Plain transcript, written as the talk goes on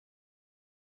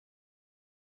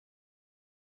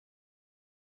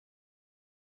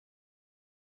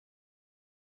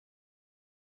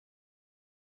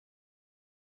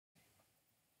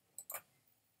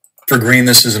For Green,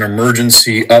 this is an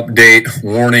emergency update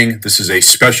warning. This is a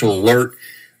special alert.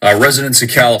 Residents of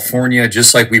California,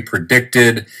 just like we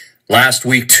predicted last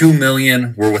week, 2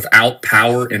 million were without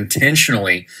power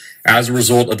intentionally as a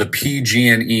result of the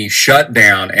PG&E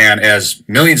shutdown. And as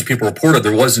millions of people reported,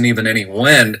 there wasn't even any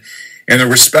wind. And there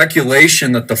was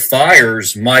speculation that the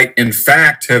fires might, in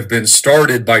fact, have been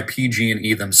started by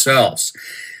PG&E themselves.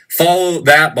 Follow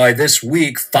that by this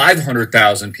week,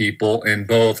 500,000 people in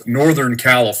both Northern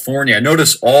California.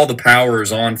 Notice all the power is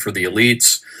on for the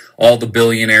elites, all the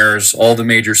billionaires, all the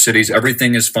major cities.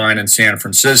 Everything is fine in San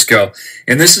Francisco.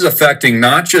 And this is affecting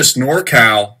not just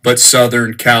NorCal, but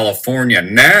Southern California.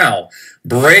 Now,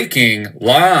 breaking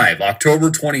live,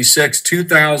 October 26,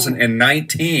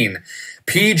 2019,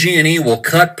 PG&E will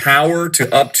cut power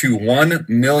to up to 1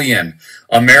 million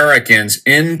Americans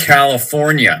in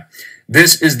California.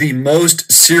 This is the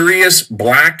most serious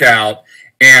blackout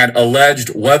and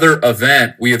alleged weather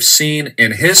event we have seen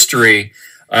in history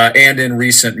and in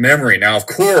recent memory. Now, of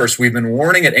course, we've been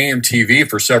warning at AMTV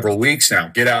for several weeks now.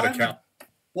 Get out of California.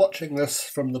 Watching this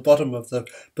from the bottom of the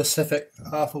Pacific,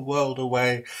 half a world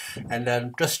away, and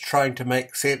then just trying to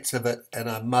make sense of it, and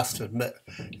I must admit,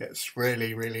 it's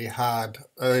really, really hard.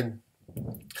 I've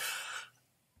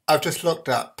just looked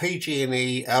up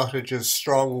PG&E outages,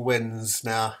 strong winds.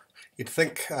 Now, you'd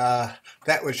think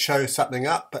that would show something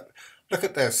up, but look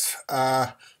at this.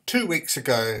 2 weeks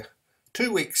ago,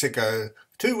 2 weeks ago,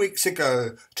 2 weeks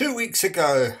ago, 2 weeks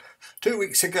ago, 2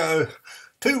 weeks ago,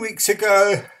 2 weeks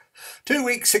ago, 2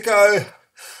 weeks ago,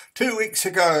 2 weeks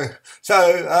ago.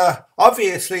 So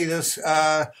obviously there's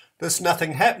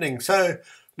nothing happening. So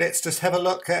let's just have a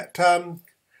look at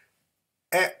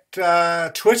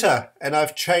Twitter, and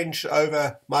I've changed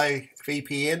over my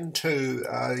VPN to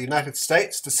the United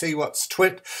States to see what's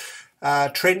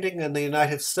trending in the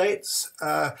United States.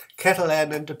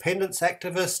 Catalan independence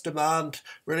activists demand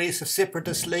release of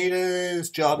separatist leaders.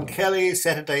 John Kelly,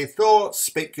 Saturday Thoughts,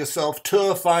 Speak Yourself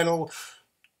Tour final.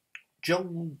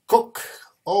 Jungkook,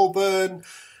 Auburn,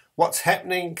 What's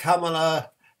Happening,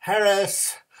 Kamala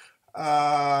Harris,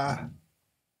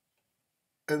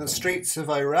 in the streets of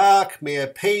Iraq, Mayor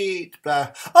Pete,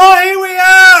 blah. Oh, here we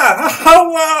are! Oh,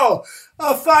 wow!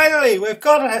 Oh, finally, we've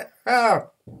got it.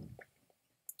 Oh.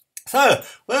 So,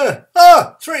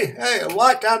 three, hey,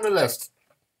 right down the list.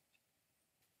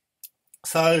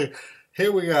 So,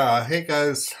 here we are. Here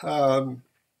goes some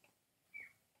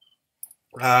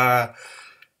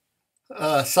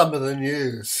of the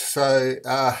news. So,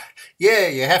 yeah,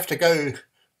 you have to go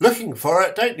looking for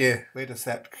it, don't you? Where does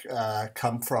that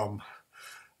come from?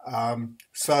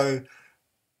 So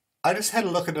I just had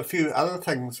a look at a few other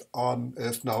things on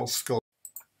Earth Null School.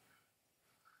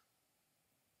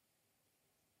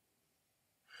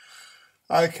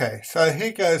 Okay, so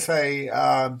here goes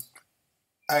a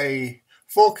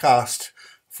forecast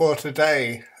for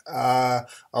today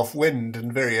of wind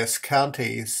in various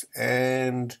counties,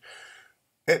 and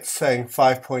it's saying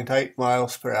 5.8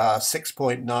 miles per hour,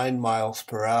 6.9 miles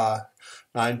per hour,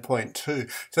 9.2.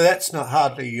 So that's not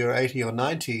hardly your 80 or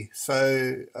 90.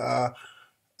 So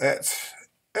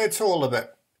it's all a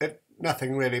bit.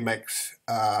 Nothing really makes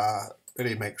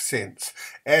sense.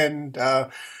 And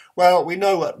well, we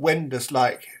know what wind is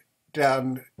like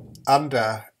down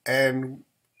under, and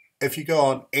if you go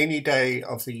on any day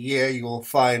of the year, you will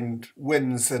find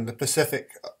winds in the Pacific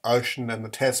Ocean and the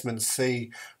Tasman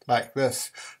Sea like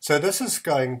this. So this is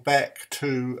going back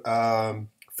to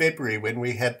February, when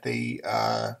we had the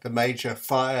major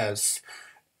fires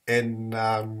in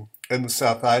the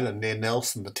South Island near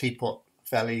Nelson, the Teapot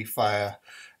Valley fire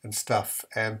and stuff.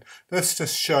 And this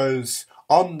just shows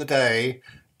on the day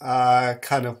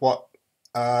kind of what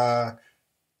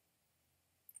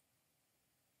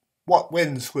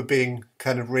winds were being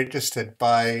kind of registered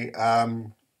by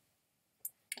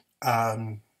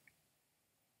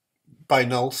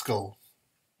Null School.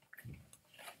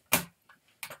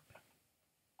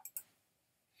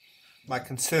 My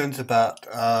concerns about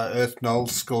Earth Null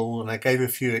School, and I gave a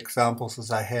few examples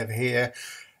as I have here,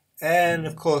 and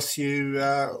of course you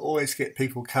always get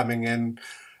people coming in.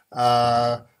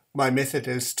 My method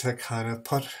is to kind of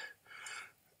put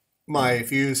my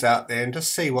views out there and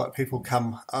just see what people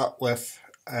come up with,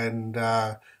 and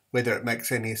whether it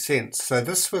makes any sense. So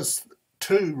this was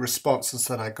 2 responses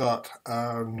that I got.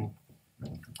 In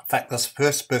fact, this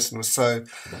first person was so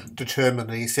determined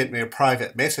that he sent me a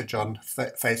private message on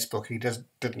Facebook. He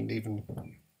didn't even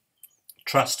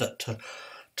trust it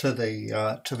to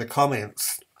the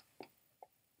comments.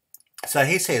 So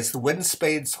he says the wind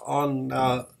speeds on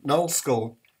Null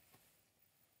School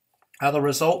are the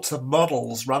results of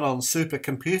models run on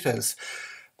supercomputers.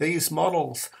 These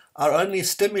models are only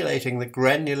stimulating the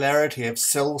granularity of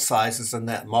cell sizes in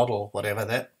that model, whatever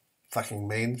that fucking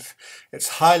means. It's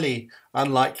highly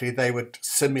unlikely they would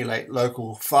simulate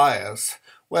local fires.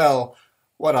 Well,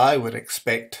 what I would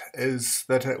expect is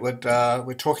that it would,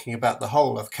 we're talking about the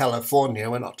whole of California,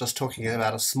 we're not just talking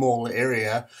about a small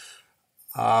area,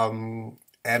 and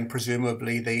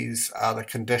presumably these are the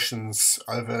conditions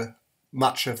over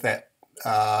much of that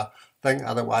thing,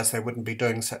 otherwise they wouldn't be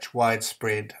doing such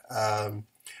widespread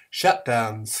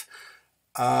shutdowns.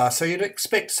 So you'd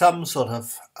expect some sort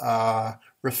of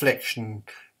reflection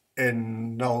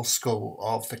in null school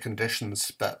of the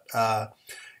conditions, but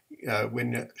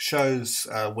when it shows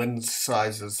wind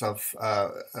sizes of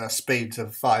speeds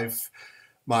of 5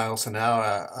 miles an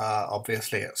hour,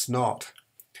 obviously it's not.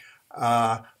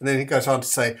 And then he goes on to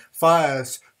say,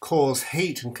 fires cause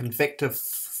heat and convective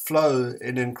flow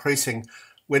in increasing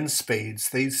wind speeds.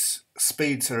 These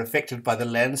speeds are affected by the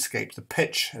landscape, the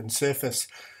pitch and surface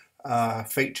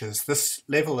features. This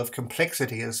level of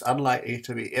complexity is unlikely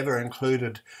to be ever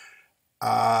included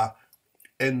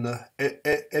in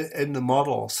the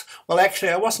models. Well,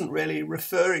 actually, I wasn't really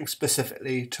referring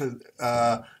specifically to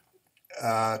the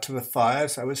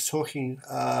fires. I was talking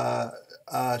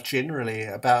generally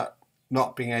about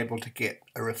not being able to get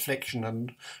a reflection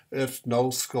in Earth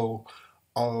null school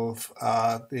of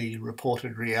the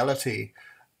reported reality.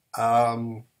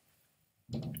 And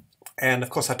of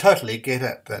course, I totally get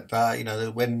it that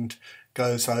the wind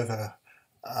goes over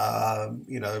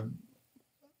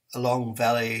along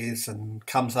valleys and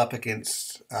comes up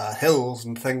against hills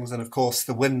and things, and of course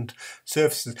the wind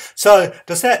surfaces. So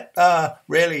does that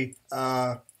really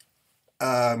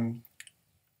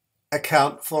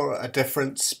account for a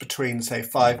difference between, say,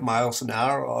 5 miles an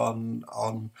hour on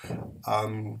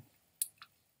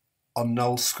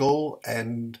null school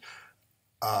and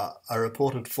a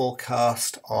reported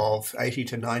forecast of 80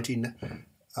 to 90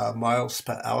 miles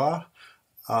per hour?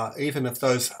 Even if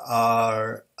those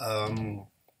are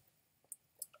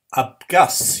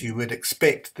gusts, you would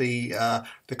expect the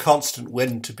constant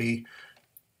wind to be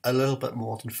a little bit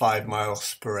more than 5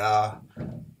 miles per hour.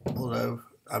 Although,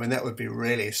 I mean, that would be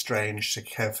really strange to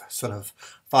have sort of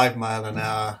 5 mile an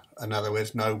hour, in other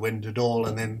words, no wind at all,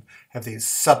 and then have these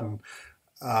sudden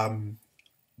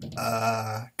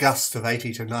gusts of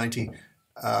 80 to 90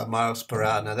 miles per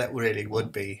hour. Now, that really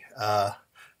would be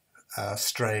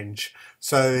strange.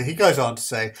 So he goes on to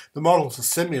say, the models are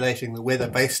simulating the weather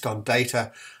based on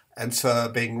data and so are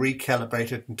being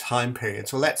recalibrated in time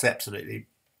periods. Well, that's absolutely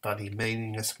bloody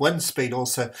meaningless. Wind speed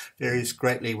also varies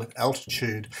greatly with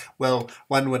altitude. Well,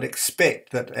 one would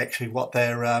expect that actually what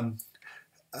they're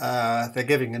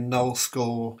giving in null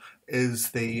school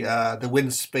is the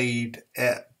wind speed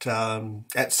at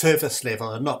surface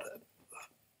level and not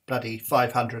bloody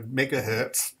 500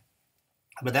 megahertz.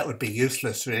 But that would be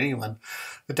useless to anyone.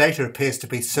 The data appears to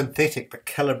be synthetic but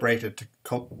calibrated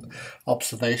to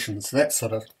observations. That's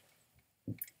sort of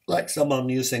like someone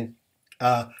using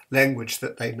language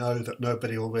that they know that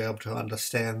nobody will be able to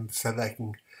understand so they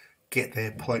can get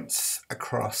their points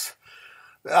across.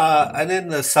 And then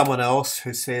there's someone else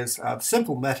who says, the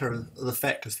simple matter of the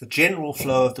fact is the general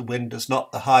flow of the wind is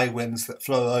not the high winds that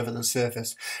flow over the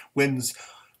surface. Winds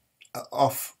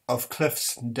off of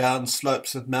cliffs and down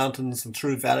slopes of mountains and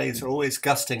through valleys are always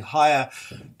gusting higher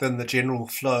than the general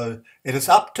flow. It is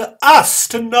up to us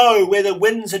to know where the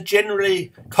winds are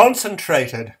generally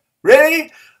concentrated.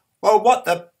 Really? Well, what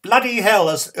the bloody hell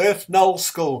is Earth null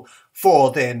school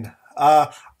for then?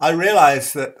 I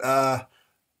realise that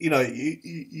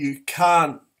you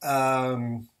can't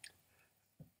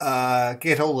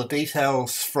get all the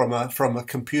details from a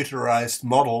computerized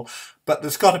model, but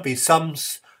there's got to be some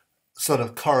sort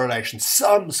of correlation,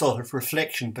 some sort of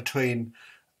reflection between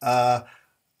the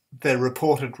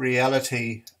reported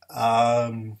reality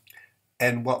and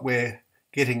what we're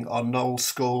getting on null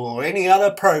school or any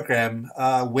other program,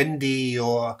 windy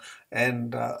so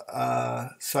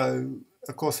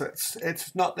of course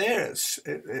it's not there.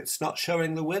 It's not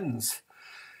showing the winds.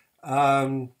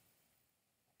 And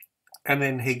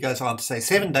then he goes on to say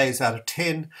 7 days out of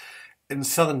 10 in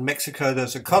southern Mexico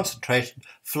there's a concentrated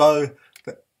flow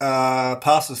that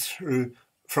passes through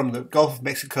from the Gulf of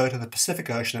Mexico to the Pacific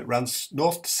Ocean. It runs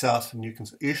north to south, and you can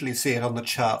usually see it on the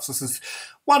charts. This is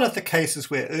one of the cases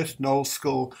where Earth null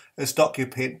school has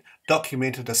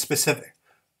documented a specific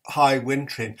high wind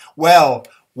trend. Well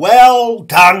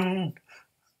done,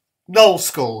 null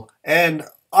school. And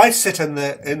I sit in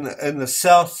the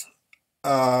South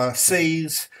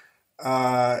Seas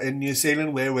in New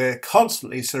Zealand, where we're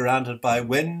constantly surrounded by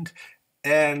wind,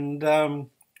 and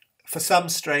for some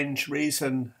strange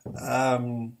reason,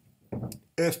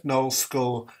 Earth null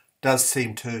school does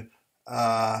seem to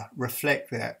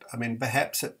reflect that. I mean,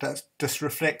 perhaps it does just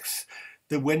reflects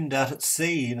the wind out at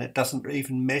sea, and it doesn't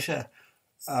even measure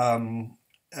um,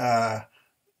 uh,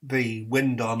 the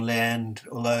wind on land,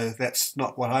 although that's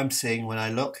not what I'm seeing when I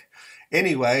look.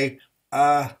 Anyway,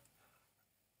 none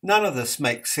of this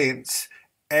makes sense.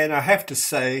 And I have to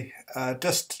say,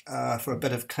 just for a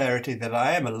bit of clarity, that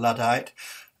I am a Luddite.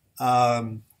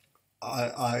 Um,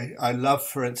 I love,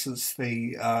 for instance,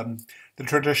 the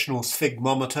traditional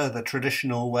sphygmometer, the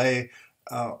traditional way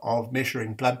of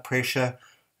measuring blood pressure,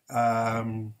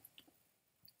 um,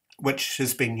 which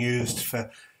has been used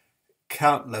for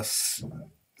countless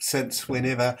since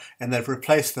whenever, and they've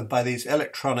replaced them by these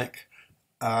electronic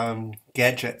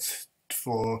gadgets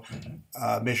for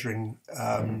measuring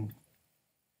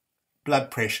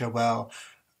blood pressure. Well,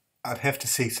 I'd have to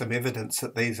see some evidence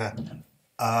that these are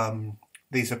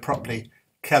properly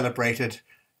calibrated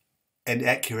and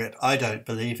accurate. I don't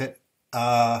believe it.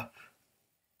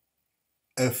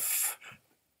 If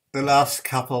the last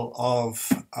couple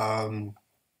of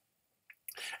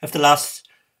if the last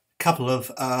couple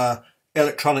of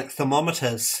electronic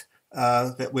thermometers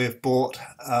that we've bought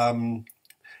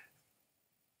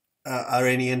are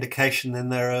any indication, then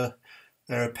they're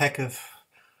a pack of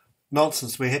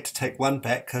nonsense. We had to take one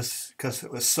back because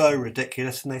it was so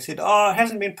ridiculous, and they said, "Oh, it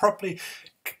hasn't been properly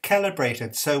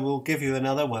calibrated, so we'll give you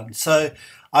another one." So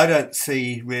I don't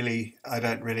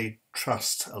really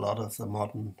trust a lot of the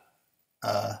modern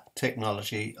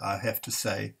technology, I have to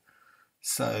say.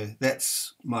 So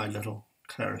that's my little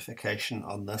clarification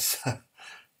on this.